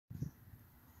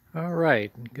All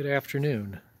right, good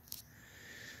afternoon.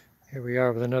 Here we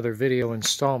are with another video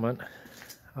installment.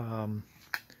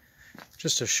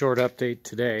 Just a short update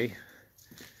today.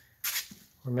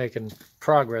 We're making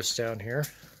progress down here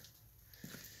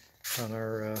on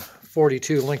our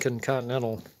 42 Lincoln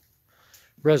Continental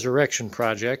Resurrection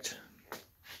project.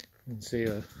 You can see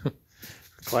a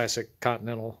classic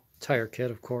Continental tire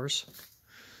kit, of course.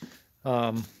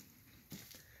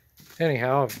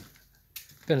 Anyhow, I've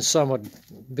been somewhat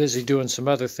busy doing some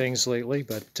other things lately,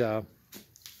 but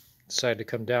decided to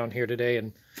come down here today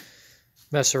and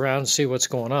mess around and see what's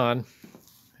going on,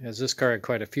 as this car had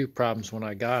quite a few problems when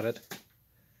I got it.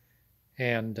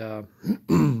 And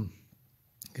you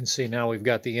can see now we've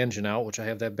got the engine out, which I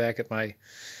have that back at my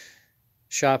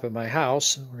shop at my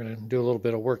house. We're going to do a little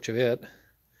bit of work to it.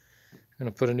 I'm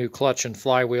going to put a new clutch and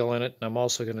flywheel in it, and I'm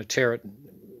also going to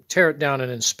tear it down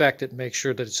and inspect it, make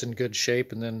sure that it's in good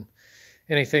shape, and then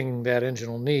anything that engine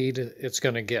will need, it's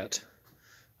going to get.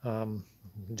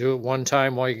 Do it one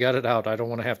time while you got it out. I don't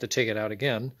want to have to take it out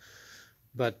again.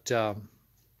 But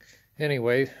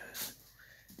anyway,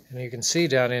 and you can see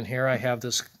down in here I have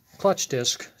this clutch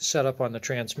disc set up on the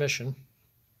transmission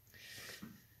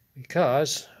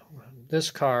because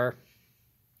this car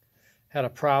had a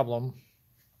problem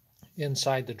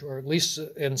inside the, or at least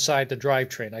inside the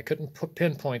drivetrain. I couldn't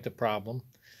pinpoint the problem,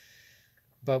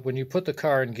 but when you put the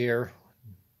car in gear,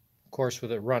 of course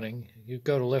with it running, you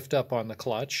go to lift up on the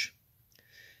clutch,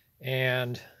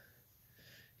 and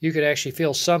you could actually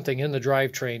feel something in the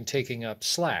drivetrain taking up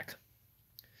slack.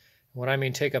 When I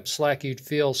mean take up slack, you'd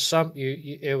feel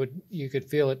you could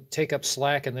feel it take up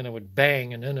slack, and then it would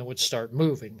bang, and then it would start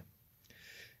moving.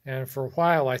 And for a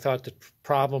while I thought the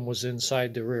problem was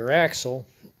inside the rear axle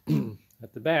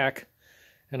at the back,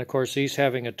 and of course these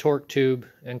having a torque tube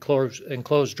and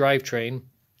enclosed drivetrain,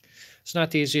 it's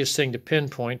not the easiest thing to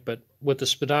pinpoint, but with the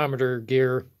speedometer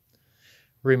gear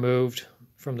removed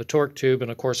from the torque tube,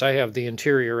 and of course I have the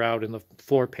interior out and the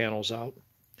floor panels out,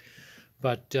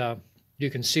 but you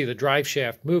can see the drive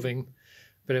shaft moving.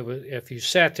 But if you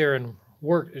sat there and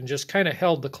worked and just kind of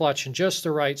held the clutch in just the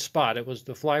right spot,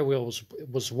 the flywheel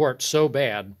was warped so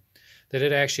bad that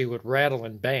it actually would rattle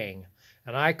and bang,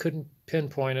 and I couldn't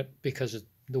pinpoint it because of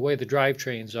the way the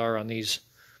drivetrains are on these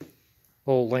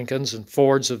old Lincolns and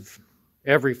Fords. Of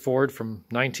every Ford from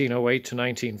 1908 to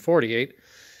 1948,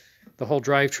 the whole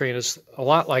drivetrain is a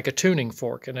lot like a tuning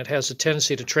fork, and it has a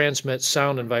tendency to transmit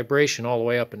sound and vibration all the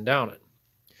way up and down it.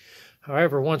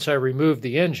 However, once I removed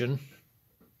the engine,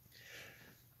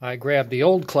 I grabbed the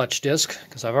old clutch disc,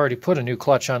 because I've already put a new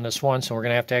clutch on this once, and we're going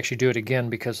to have to actually do it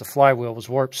again because the flywheel was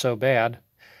warped so bad.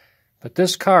 But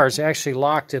this car is actually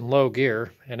locked in low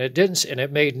gear, and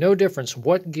it made no difference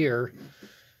what gear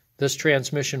this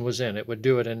transmission was in. It would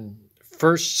do it in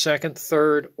first, second,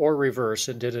 third, or reverse.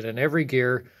 It did it in every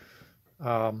gear.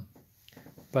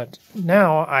 But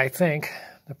now I think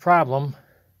the problem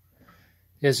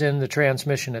is in the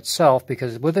transmission itself,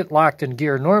 because with it locked in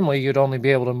gear, normally you'd only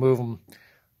be able to move them,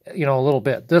 a little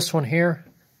bit. This one here,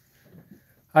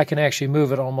 I can actually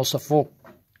move it almost a full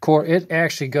quarter. It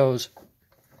actually goes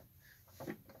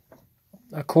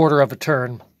a quarter of a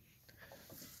turn.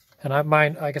 And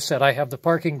like I said, I have the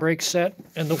parking brake set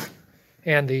and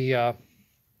the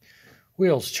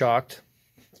wheels chalked,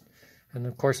 and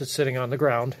of course it's sitting on the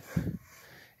ground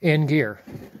in gear.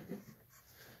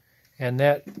 And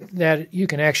that you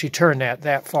can actually turn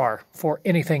that far before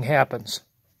anything happens.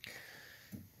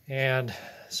 And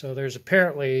so there's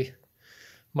apparently,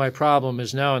 my problem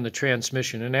is now in the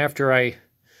transmission. And after I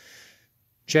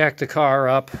jacked the car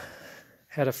up,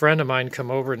 had a friend of mine come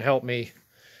over and help me,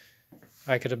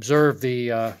 I could observe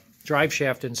the drive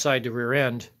shaft inside the rear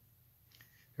end,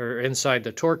 or inside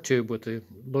the torque tube, with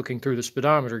looking through the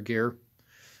speedometer gear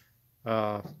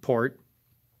port.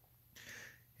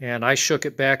 And I shook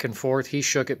it back and forth, he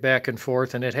shook it back and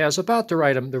forth, and it has about the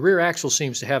right, the rear axle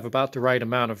seems to have about the right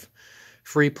amount of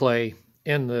free play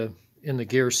in the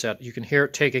gear set. You can hear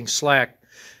it taking slack,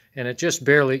 and it just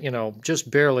barely, just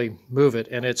barely move it,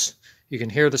 and you can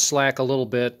hear the slack a little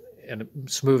bit, and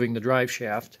it's moving the drive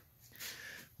shaft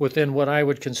within what I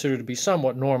would consider to be a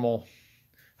somewhat normal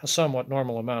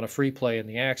amount of free play in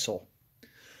the axle.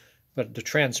 But the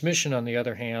transmission, on the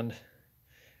other hand,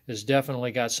 has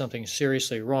definitely got something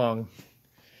seriously wrong,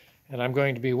 and I'm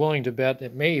going to be willing to bet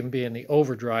it may even be in the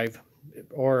overdrive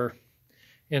or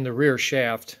in the rear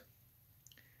shaft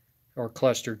or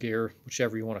cluster gear,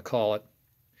 whichever you want to call it.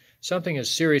 Something is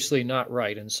seriously not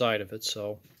right inside of it,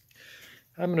 so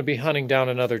I'm going to be hunting down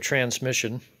another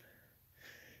transmission,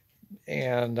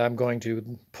 and I'm going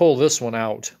to pull this one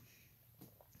out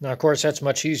Now, of course, that's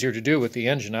much easier to do with the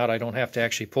engine out. I don't have to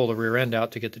actually pull the rear end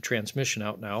out to get the transmission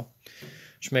out now,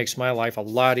 which makes my life a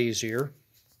lot easier.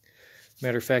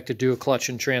 Matter of fact, to do a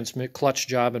clutch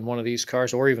job in one of these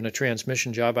cars, or even a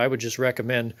transmission job, I would just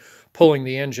recommend pulling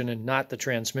the engine and not the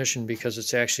transmission, because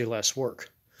it's actually less work.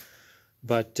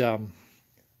 But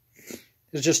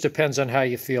it just depends on how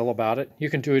you feel about it.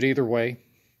 You can do it either way.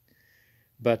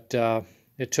 But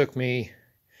it took me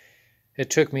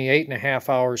 8.5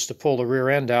 hours to pull the rear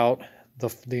end out,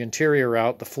 the interior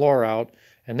out, the floor out,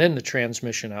 and then the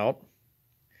transmission out.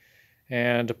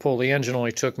 And to pull the engine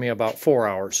only took me about 4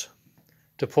 hours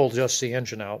to pull just the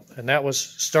engine out. And that was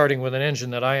starting with an engine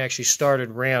that I actually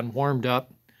ran, warmed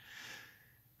up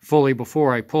fully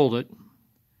before I pulled it,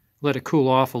 let it cool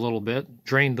off a little bit,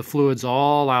 drained the fluids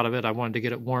all out of it. I wanted to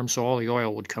get it warm so all the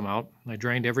oil would come out. I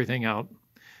drained everything out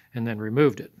and then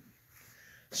removed it.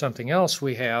 Something else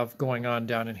we have going on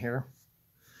down in here,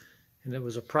 and it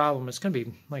was a problem. It's going to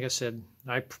be, like I said,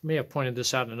 I may have pointed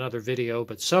this out in another video,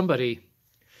 but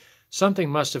something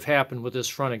must have happened with this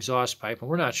front exhaust pipe, and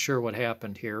we're not sure what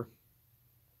happened here.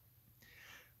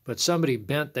 But somebody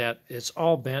bent that. It's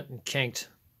all bent and kinked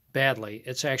badly.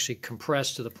 It's actually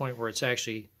compressed to the point where it's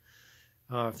actually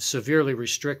severely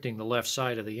restricting the left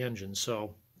side of the engine.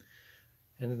 So,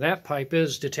 and that pipe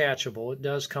is detachable. It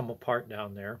does come apart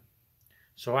down there.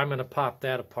 So I'm going to pop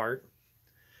that apart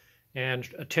and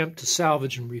attempt to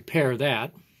salvage and repair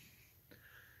that.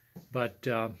 But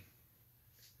the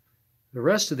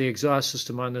rest of the exhaust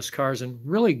system on this car is in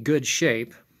really good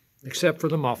shape, except for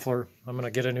the muffler. I'm going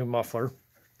to get a new muffler.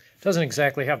 It doesn't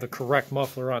exactly have the correct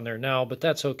muffler on there now, but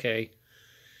that's okay.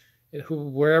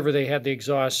 Wherever they had the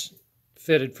exhaust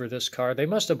fitted for this car, they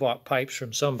must have bought pipes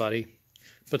from somebody,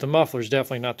 but the muffler's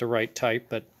definitely not the right type,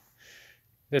 but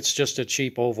it's just a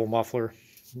cheap oval muffler.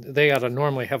 They ought to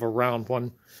normally have a round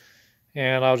one,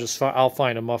 and I'll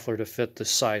find a muffler to fit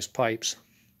this size pipes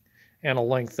and a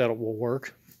length that it will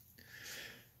work.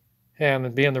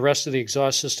 And being the rest of the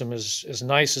exhaust system is as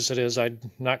nice as it is, I'm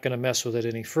not going to mess with it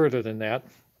any further than that.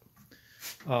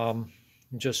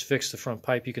 Just fix the front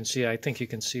pipe. You can see, I think you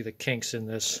can see the kinks in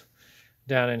this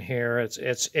down in here.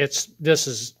 This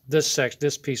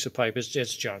piece of pipe is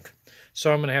it's junk.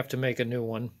 So I'm going to have to make a new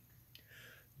one.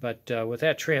 But with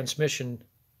that transmission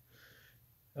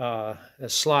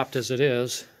as slopped as it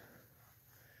is,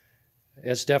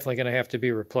 it's definitely going to have to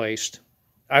be replaced.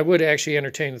 I would actually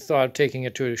entertain the thought of taking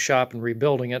it to a shop and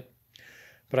rebuilding it,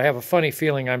 but I have a funny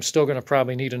feeling I'm still going to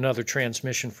probably need another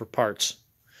transmission for parts.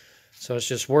 So it's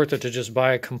just worth it to just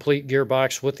buy a complete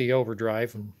gearbox with the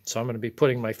overdrive. And so I'm going to be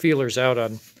putting my feelers out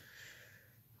on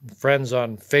friends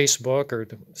on Facebook, or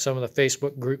some of the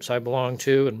Facebook groups I belong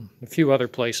to, and a few other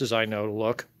places I know to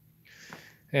look.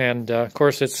 And of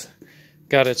course, it's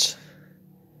got its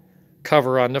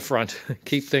cover on the front,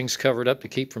 keep things covered up to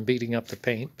keep from beating up the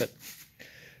paint.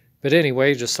 But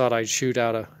anyway, just thought I'd shoot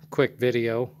out a quick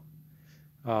video.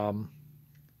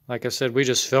 Like I said, we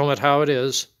just film it how it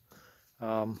is.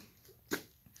 Like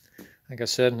I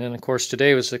said, and then of course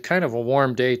today was a kind of a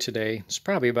warm day today. It's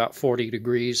probably about 40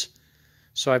 degrees.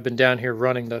 So I've been down here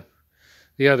running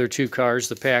the other two cars,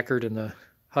 the Packard and the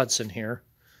Hudson here.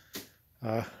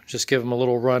 Just give them a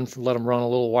little run, let them run a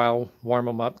little while, warm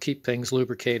them up, keep things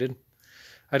lubricated.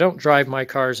 I don't drive my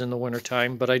cars in the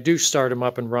wintertime, but I do start them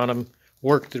up and run them,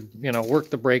 work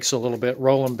the brakes a little bit,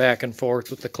 roll them back and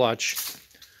forth with the clutch.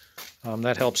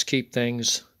 That helps keep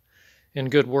things in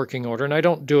good working order. And I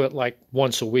don't do it like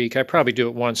once a week. I probably do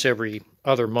it once every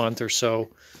other month or so.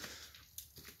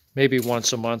 Maybe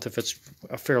once a month if it's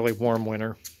a fairly warm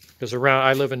winter. Because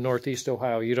I live in Northeast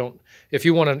Ohio. If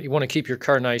you want to keep your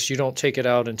car nice, you don't take it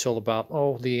out until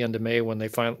about the end of May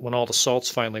when all the salt's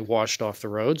finally washed off the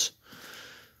roads.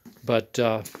 But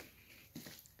because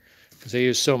they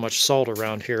use so much salt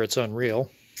around here, it's unreal.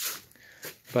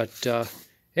 But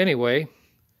anyway,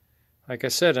 like I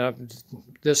said,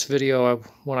 this video,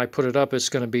 when I put it up, it's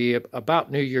going to be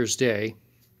about New Year's Day.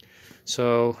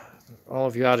 So all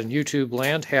of you out in YouTube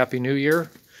land, Happy New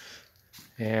Year.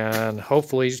 And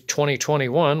hopefully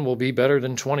 2021 will be better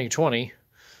than 2020.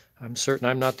 I'm certain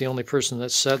I'm not the only person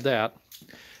that said that.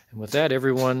 And with that,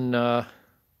 everyone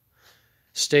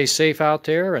stay safe out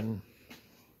there and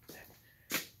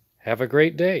have a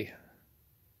great day.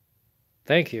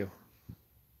 Thank you.